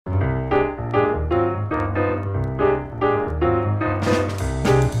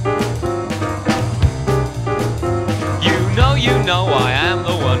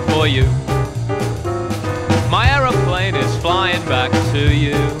to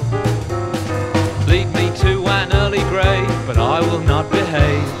you. Lead me to an early grave, but I will not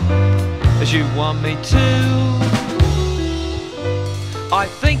behave as you want me to. I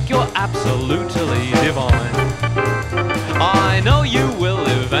think you're absolutely divine. I know you will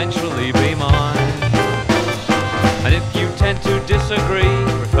eventually be mine. And if you tend to disagree,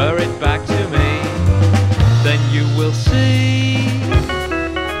 refer it back to me. Then you will see.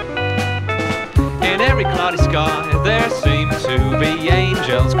 In every cloudy sky there seem to be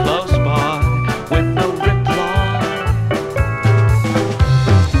angels close by with no reply.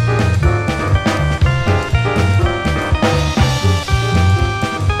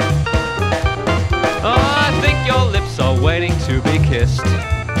 I think your lips are waiting to be kissed,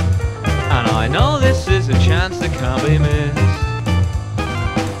 and I know this is a chance that can't be missed.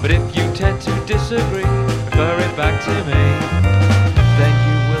 But if you tend to disagree, refer it back to me. Then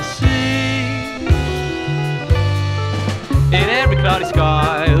you will see. In every cloudy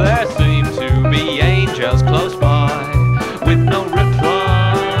sky there's